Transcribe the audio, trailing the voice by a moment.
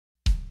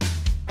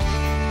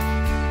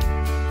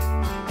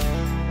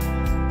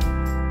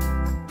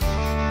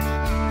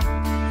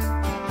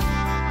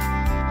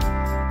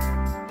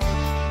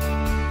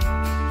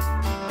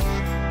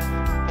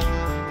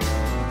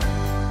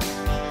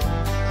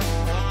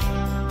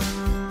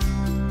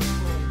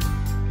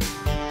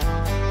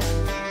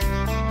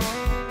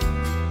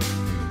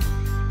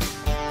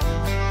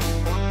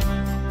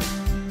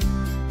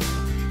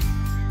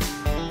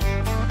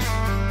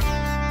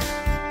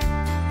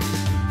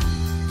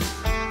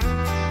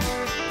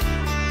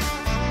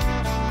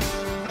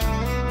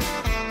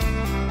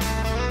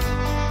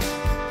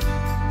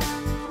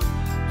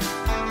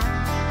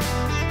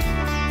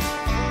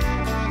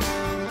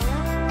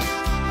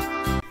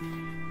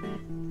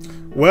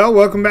Well,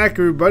 welcome back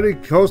everybody,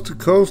 Coast to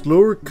Coast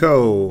Lure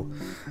Co.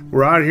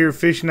 We're out here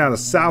fishing out of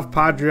South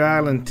Padre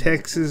Island,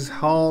 Texas,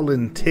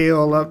 hauling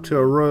tail up to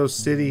Arroyo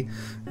City,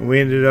 and we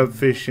ended up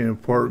fishing in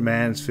Port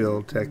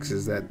Mansfield,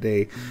 Texas that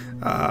day.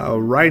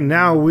 Right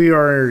now we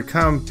are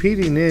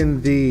competing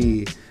in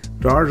the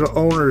Dargel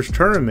Owners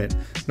Tournament.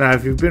 Now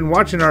if you've been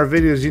watching our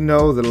videos, you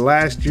know that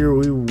last year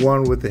we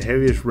won with the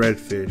heaviest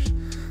redfish.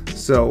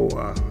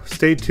 So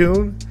stay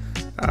tuned.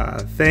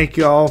 Thank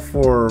you all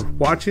for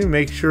watching.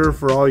 Make sure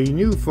for all you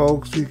new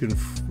folks you can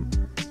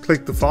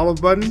click the follow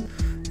button,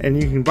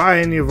 and you can buy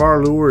any of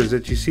our lures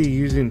that you see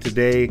using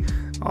today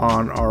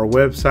on our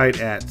website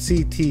at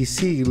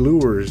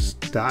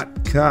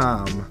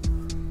ctclures.com.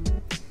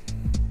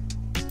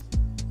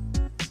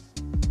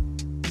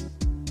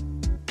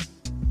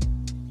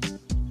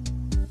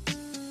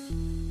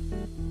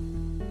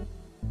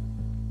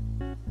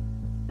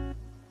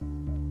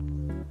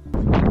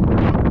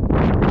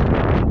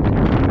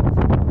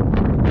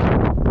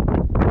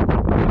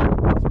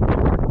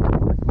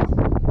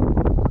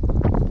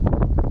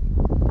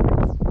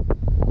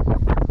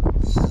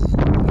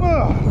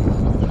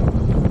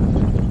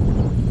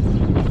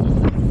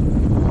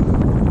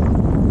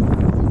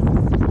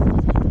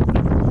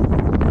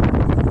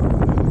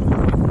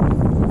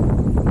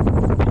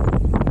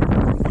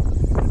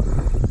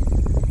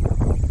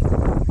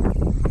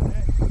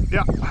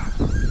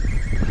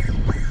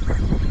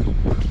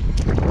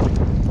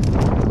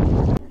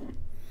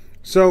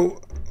 So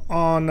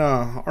on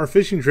our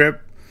fishing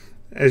trip,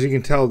 as you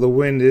can tell, the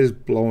wind is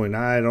blowing.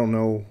 I don't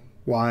know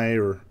why,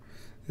 or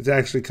it's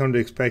actually come to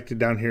expect it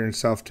down here in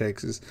South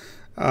Texas.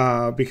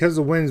 Because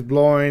the wind's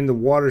blowing, the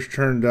water's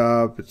turned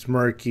up, it's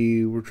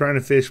murky. We're trying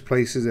to fish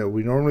places that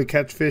we normally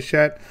catch fish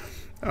at.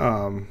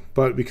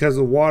 But because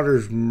the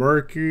water's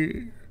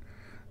murky,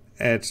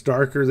 it's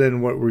darker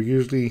than what we're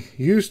usually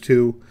used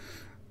to.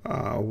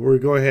 We'll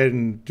go ahead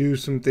and do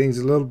some things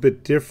a little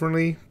bit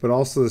differently, but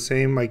also the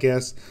same, I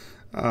guess.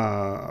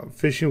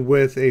 Fishing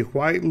with a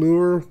white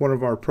lure. One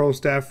of our pro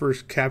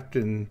staffers,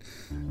 Captain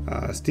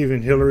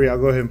Stephen Hillary, I'll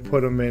go ahead and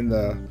put him in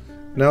the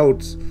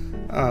notes,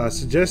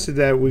 suggested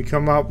that we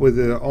come up with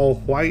an all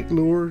white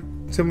lure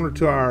similar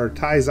to our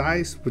Ty's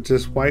Ice, but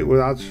just white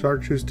without the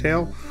chartreuse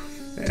tail.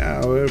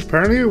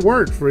 Apparently it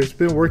worked. It's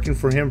been working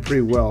for him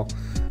pretty well.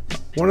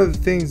 One of the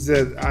things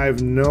that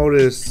I've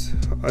noticed,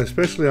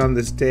 especially on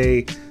this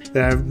day,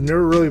 that I've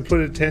never really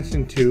put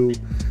attention to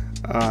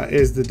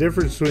is the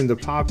difference between the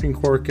popping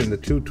cork and the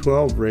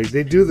 212 rig.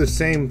 They do the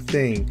same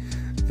thing.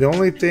 The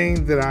only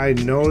thing that I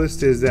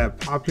noticed is that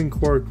popping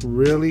cork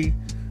really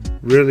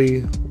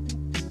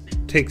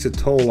takes a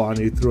toll on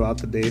you throughout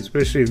the day,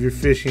 especially if you're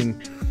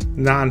fishing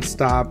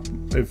non-stop,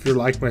 if you're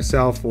like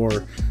myself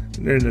or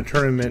in a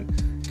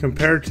tournament,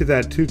 compared to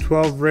that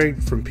 212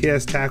 rig from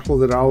PS Tackle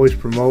that I always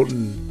promote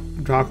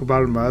and talk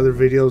about in my other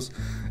videos.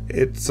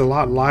 It's a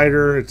lot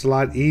lighter, it's a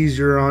lot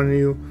easier on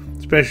you,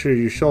 especially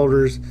your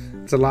shoulders.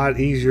 It's a lot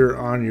easier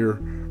on your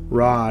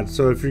rod.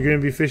 So if you're going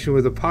to be fishing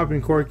with a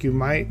popping cork, you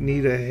might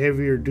need a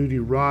heavier duty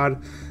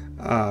rod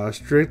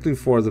strictly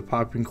for the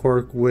popping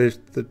cork.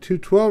 With the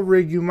 212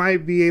 rig, you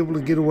might be able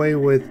to get away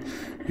with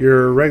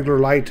your regular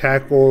light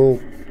tackle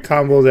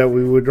combo that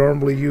we would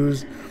normally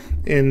use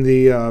in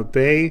the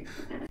bay.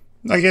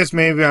 I guess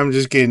maybe I'm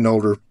just getting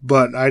older,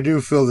 but I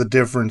do feel the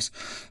difference.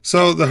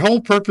 So the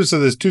whole purpose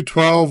of this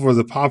 212 or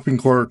the popping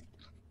cork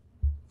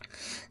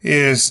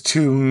is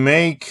to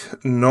make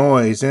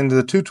noise. And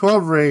the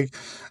 212 rig,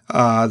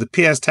 the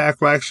PS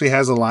Tackle actually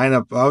has a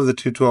lineup of the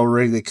 212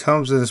 rig that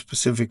comes in a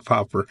specific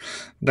popper.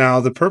 Now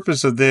the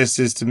purpose of this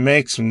is to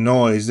make some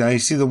noise. Now you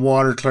see the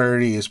water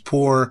clarity is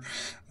poor,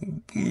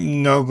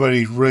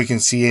 nobody really can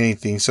see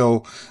anything.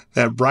 So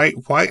that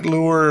bright white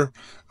lure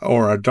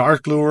or a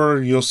dark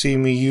lure you'll see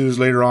me use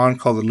later on,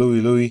 called the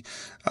Louie,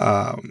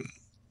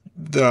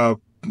 the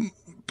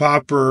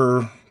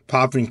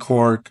popping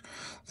cork,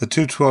 the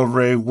 212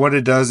 rig, what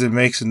it does, it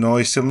makes a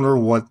noise similar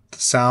to what the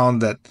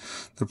sound that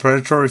the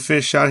predatory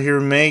fish out here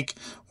make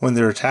when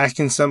they're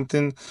attacking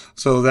something.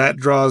 So that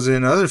draws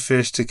in other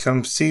fish to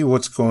come see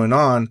what's going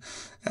on.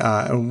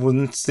 And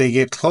once they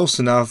get close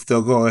enough,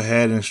 they'll go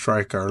ahead and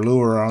strike our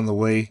lure on the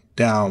way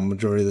down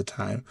majority of the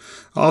time.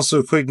 Also,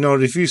 a quick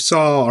note, if you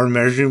saw our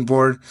measuring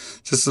board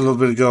just a little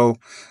bit ago,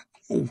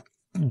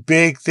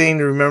 big thing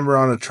to remember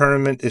on a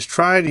tournament is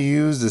try to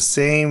use the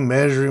same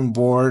measuring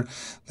board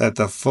that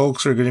the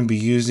folks are going to be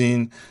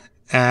using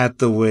at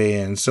the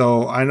weigh-in.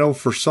 So I know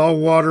for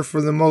saltwater,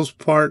 for the most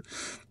part,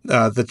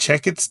 the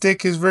check it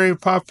stick is very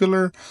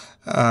popular.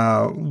 We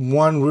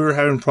were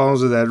having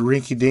problems with that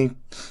rinky-dink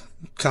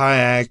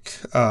kayak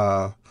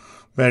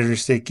measuring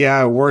stick.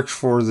 Yeah, it works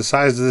for the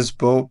size of this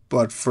boat,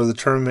 but for the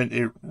tournament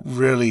it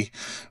really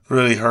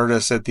hurt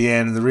us at the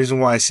end. And the reason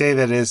why I say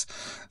that is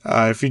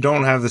if you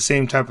don't have the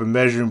same type of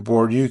measuring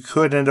board, you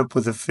could end up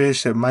with a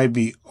fish that might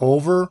be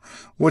over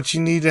what you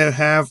need to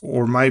have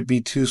or might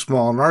be too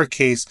small. In our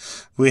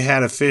case, we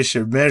had a fish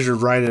that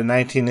measured right at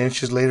 19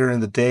 inches later in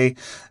the day,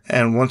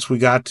 and once we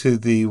got to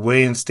the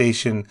weigh-in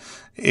station,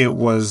 it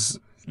was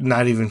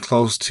not even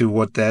close to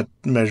what that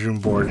measuring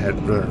board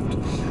had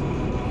learned.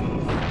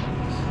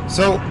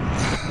 So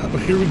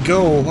here we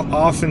go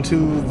off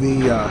into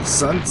the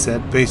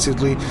sunset.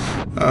 Basically,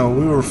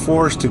 we were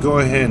forced to go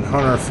ahead and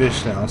hunt our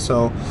fish now.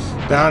 So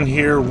down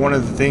here, one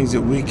of the things that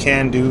we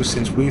can do,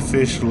 since we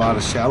fish a lot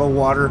of shallow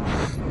water,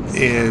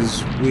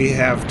 is we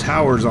have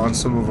towers on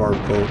some of our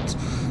boats.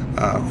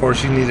 Of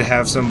course, you need to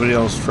have somebody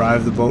else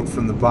drive the boat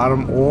from the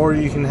bottom, or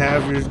you can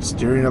have your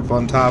steering up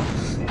on top.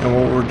 And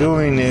what we're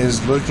doing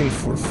is looking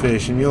for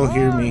fish, and you'll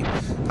hear me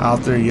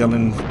out there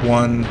yelling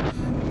 1,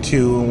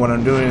 2, and what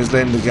I'm doing is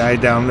letting the guy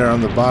down there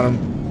on the bottom,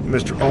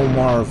 Mr.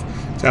 Omar of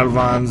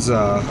Talvan's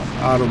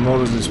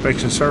Automotive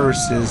Inspection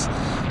Services,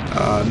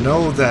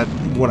 know that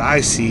what I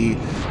see,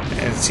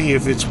 and see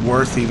if it's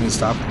worth even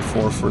stopping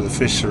for the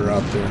fish that are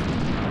out there.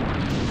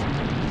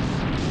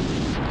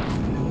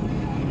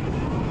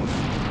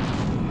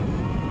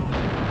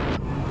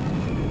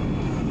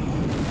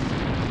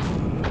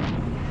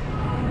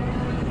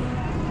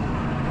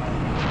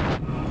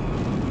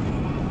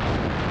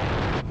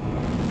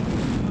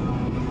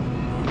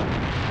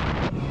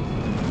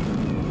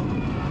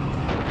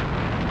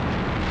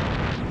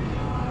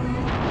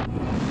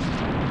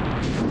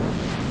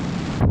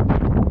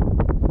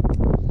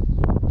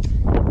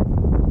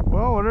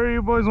 Whatever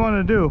you boys want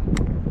to do.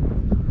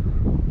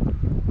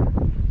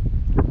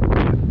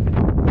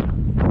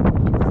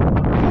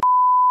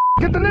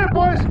 Get the net,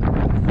 boys!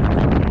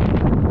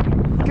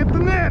 Get the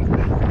net!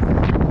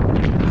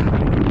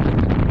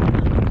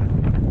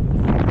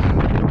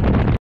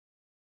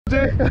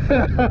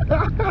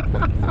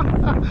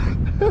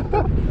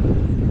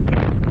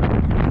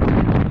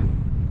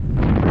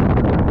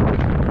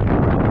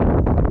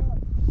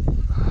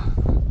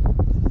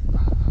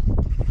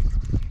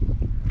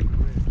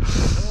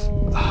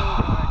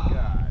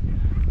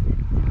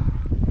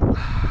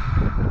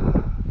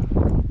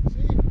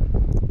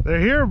 They're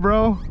here,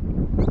 bro.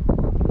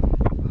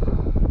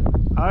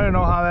 I don't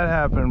know how that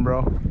happened,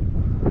 bro.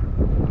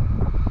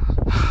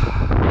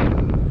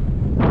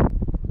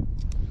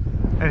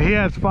 And he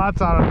had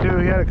spots on him too.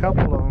 He had a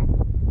couple of them.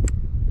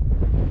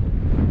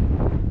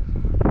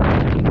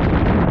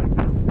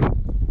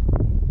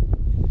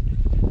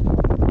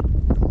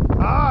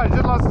 Ah, I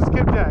just lost the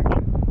skip jack.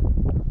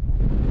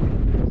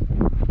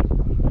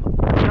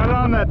 Got it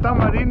on that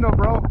tamarindo,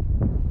 bro.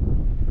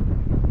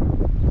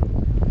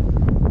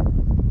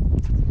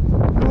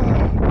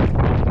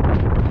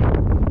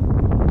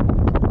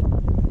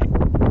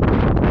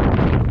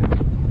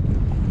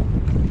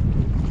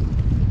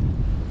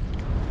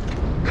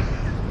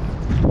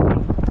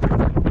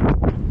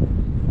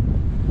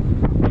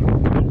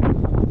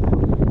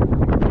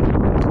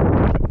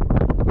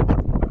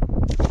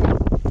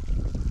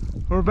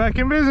 We're back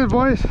in business,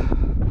 boys.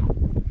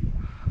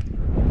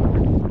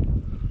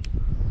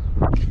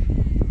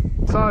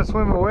 Saw it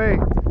swim away.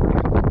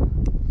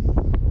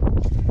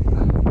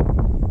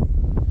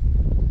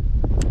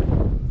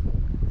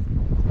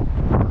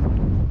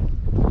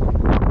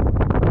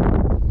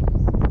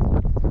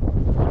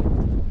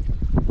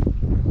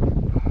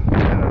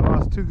 Man, I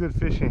lost 2 good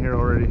fish in here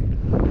already.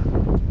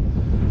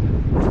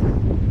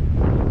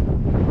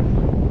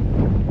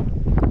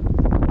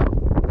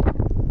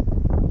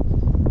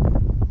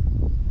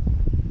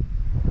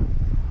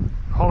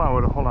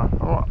 Hold on.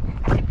 Oh.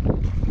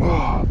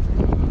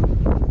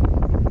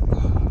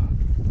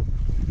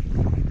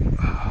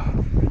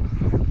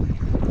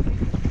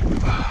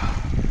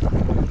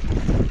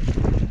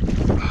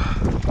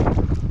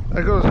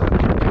 That goes.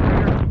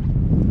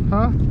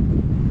 Huh?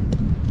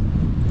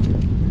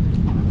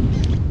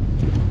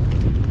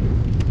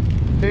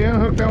 Hey,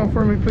 unhook that one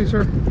for me, please,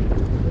 sir.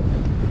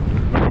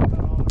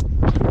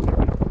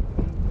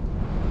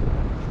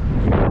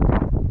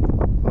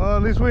 Well,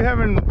 at least we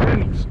haven't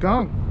been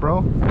skunked,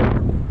 bro.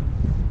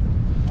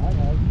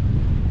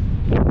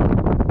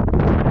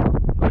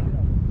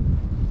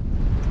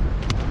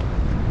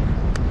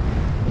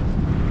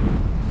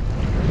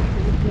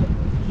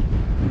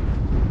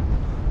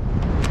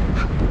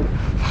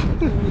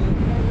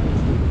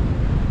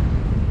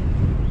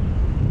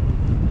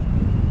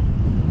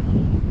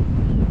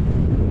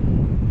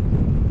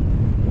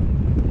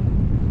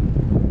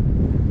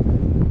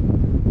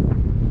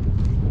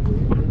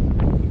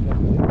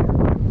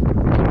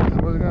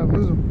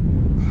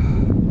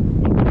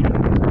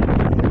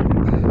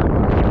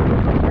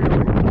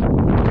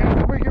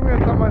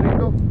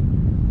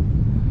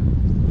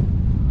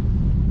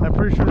 I'm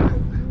pretty sure.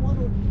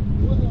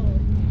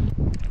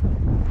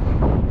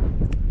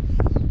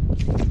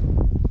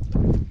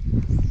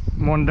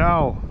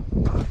 Mondao.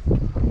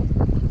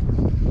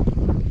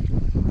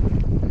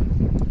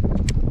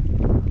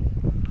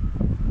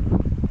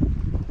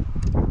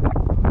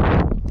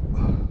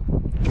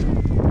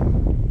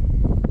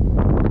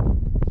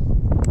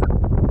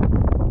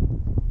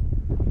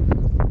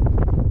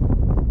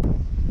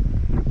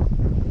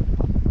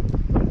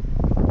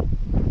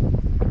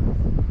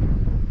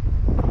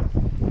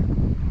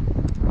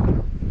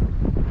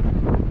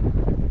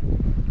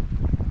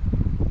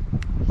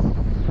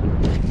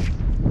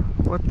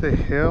 What the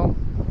hell?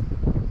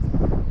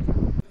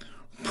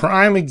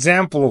 prime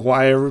example of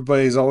why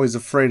everybody's always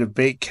afraid of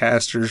bait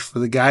casters for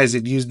the guys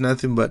that use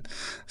nothing but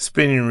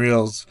spinning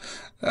reels.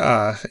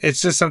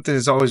 It's just something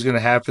that's always going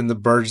to happen. The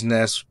bird's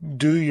nest.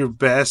 Do your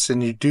best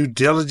and your due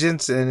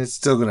diligence, and it's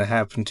still going to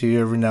happen to you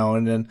every now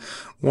and then.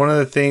 One of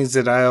the things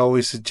that I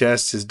always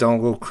suggest is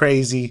don't go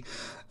crazy,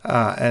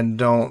 and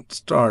don't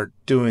start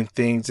doing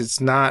things.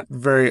 It's not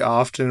very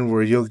often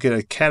where you'll get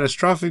a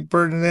catastrophic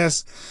bird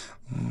nest,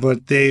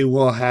 but they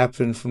will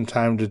happen from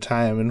time to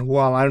time. And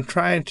while I'm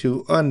trying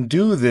to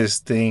undo this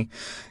thing,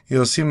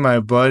 you'll see my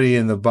buddy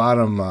in the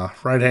bottom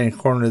right-hand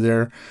corner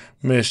there,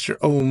 Mr.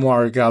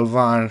 Omar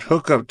Galvan,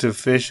 hook up to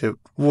fish at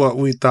what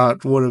we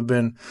thought would have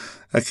been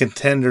a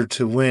contender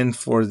to win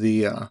for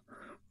the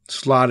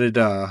slotted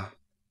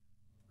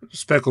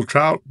speckled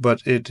trout,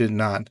 but it did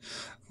not.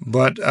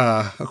 But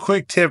a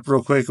quick tip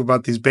real quick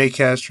about these bait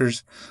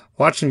casters.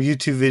 Watch some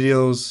YouTube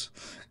videos.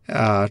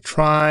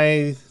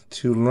 Try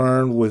to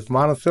learn with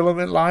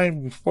monofilament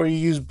line before you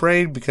use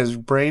braid, because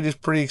braid is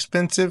pretty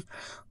expensive.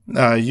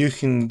 You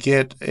can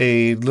get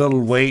a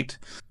little weight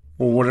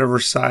or whatever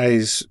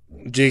size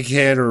jig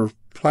head or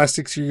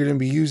plastics you're going to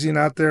be using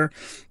out there,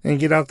 and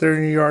get out there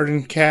in your yard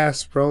and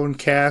cast, bro, and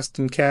cast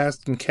and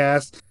cast and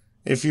cast.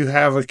 If you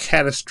have a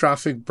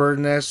catastrophic bird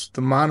nest,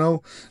 the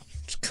mono,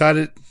 just cut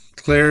it,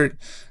 clear it,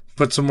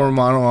 put some more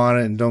mono on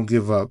it, and don't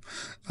give up.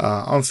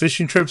 On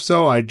fishing trips,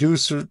 though, I do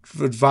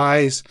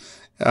advise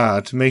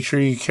to make sure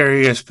you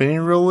carry a spinning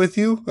reel with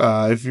you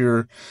if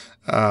you're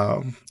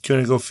going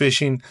to go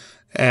fishing.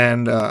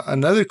 And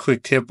another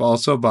quick tip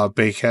also about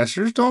bait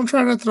casters: don't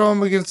try to throw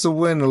them against the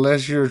wind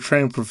unless you're a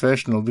trained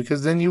professional,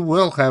 because then you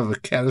will have a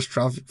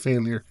catastrophic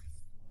failure.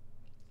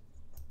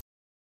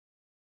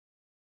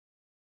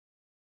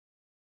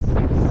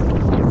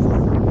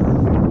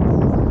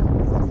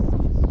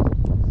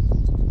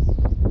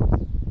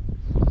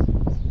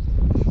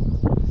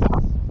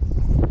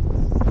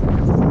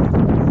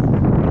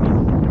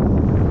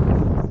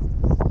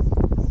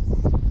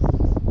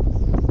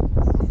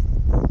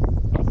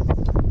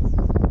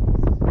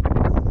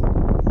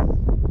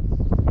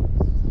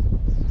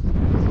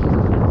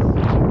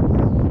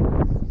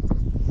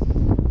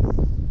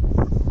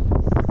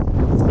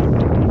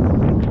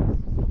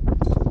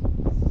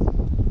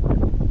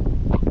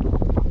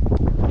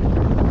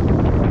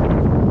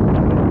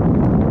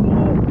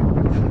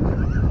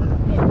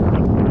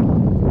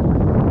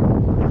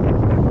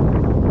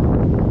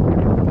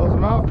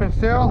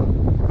 Still?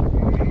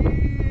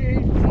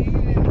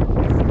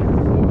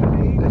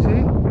 Is he?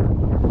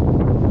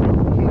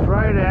 He's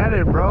right at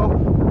it, bro.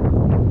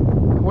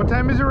 What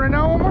time is it right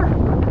now, Omar?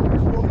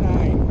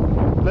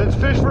 9. Let's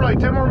fish for like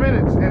 10 more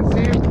minutes and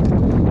see if...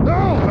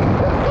 No!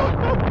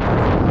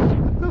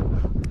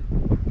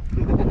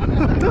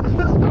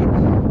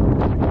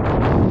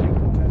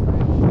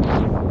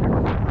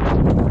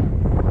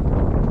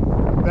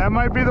 That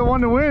might be the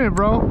one to win it,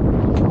 bro.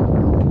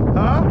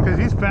 Huh? Because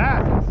he's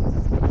fat.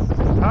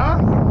 Huh?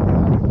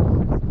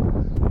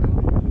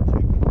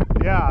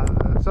 Yeah,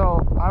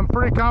 so I'm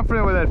pretty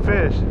confident with that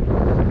fish.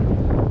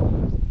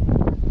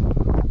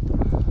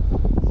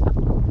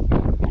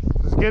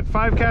 Let's get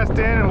 5 casts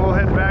in and we'll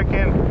head back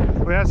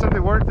in. We have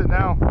something worth it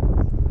now.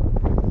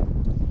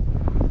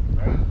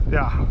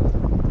 Yeah.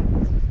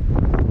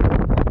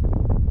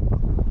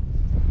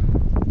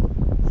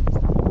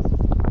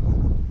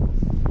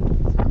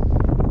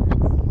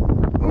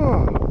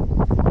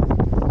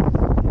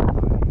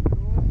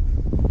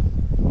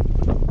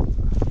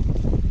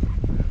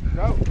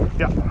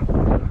 Yeah.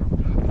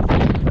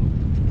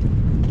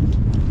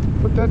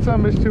 Put that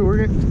on this too.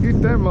 We're gonna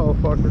eat that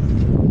motherfucker.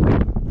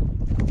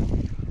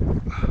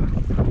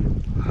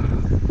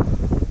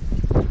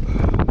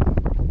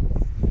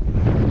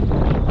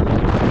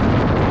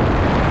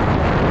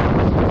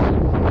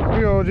 Here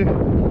you go, OG.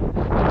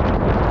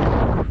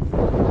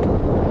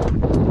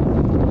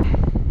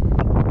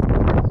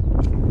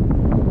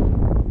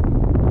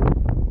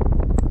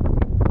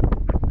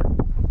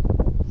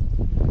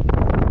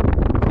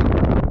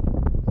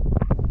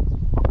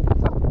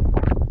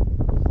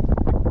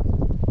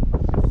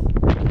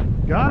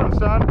 Got him,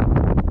 son.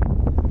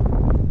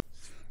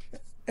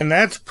 And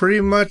that's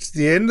pretty much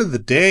the end of the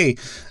day.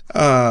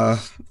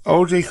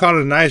 OJ caught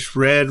a nice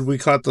red. We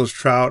caught those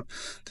trout.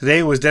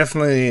 Today was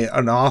definitely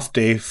an off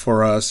day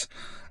for us.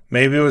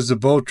 Maybe it was the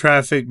boat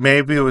traffic,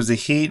 maybe it was the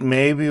heat,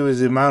 maybe it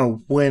was the amount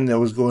of wind that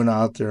was going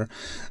out there.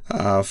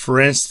 For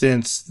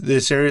instance,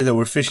 this area that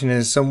we're fishing in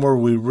is somewhere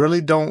we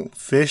really don't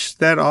fish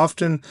that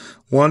often.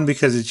 One,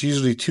 because it's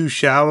usually too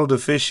shallow to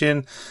fish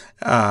in.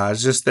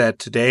 It's just that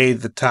today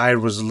the tide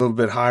was a little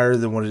bit higher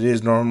than what it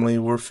is normally.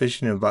 We're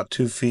fishing in about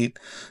 2 feet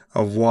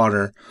of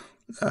water.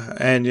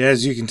 And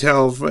as you can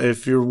tell,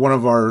 if you're one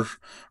of our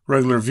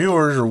regular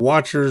viewers or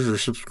watchers or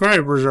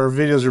subscribers, our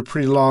videos are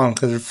pretty long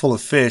because they're full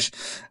of fish.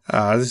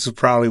 This is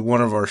probably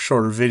one of our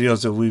shorter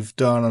videos that we've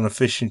done on a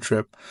fishing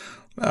trip.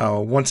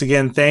 Once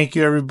again, thank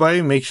you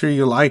everybody. Make sure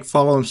you like,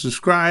 follow, and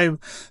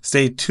subscribe.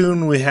 Stay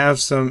tuned. We have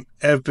some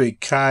epic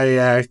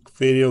kayak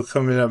video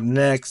coming up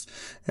next.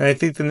 And I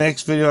think the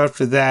next video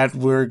after that,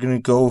 we're going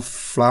to go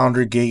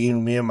flounder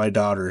gigging, me and my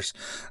daughters.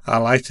 I'd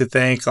like to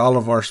thank all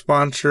of our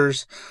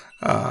sponsors.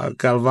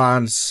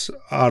 Galvan's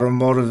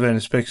Automotive and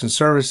Inspection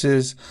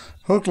Services,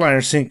 Hook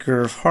Liner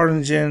Sinker of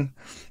Harlingen,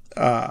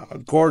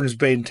 Gordon's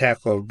Bait and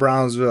Tackle of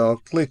Brownsville,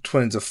 Click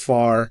Twins of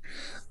Far,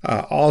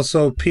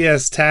 also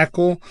PS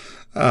Tackle.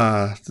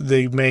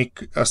 They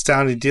make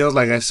astounding deals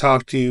like I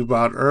talked to you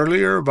about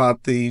earlier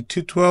about the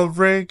 212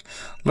 rig.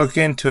 Look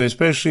into it,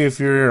 especially if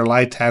you're a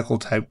light tackle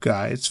type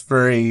guy. It's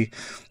very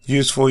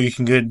useful. You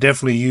can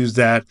definitely use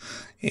that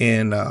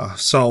in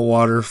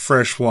saltwater,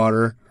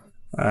 freshwater,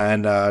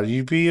 and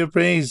you'd be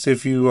amazed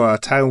if you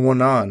tie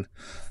one on.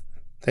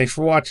 Thanks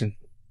for watching.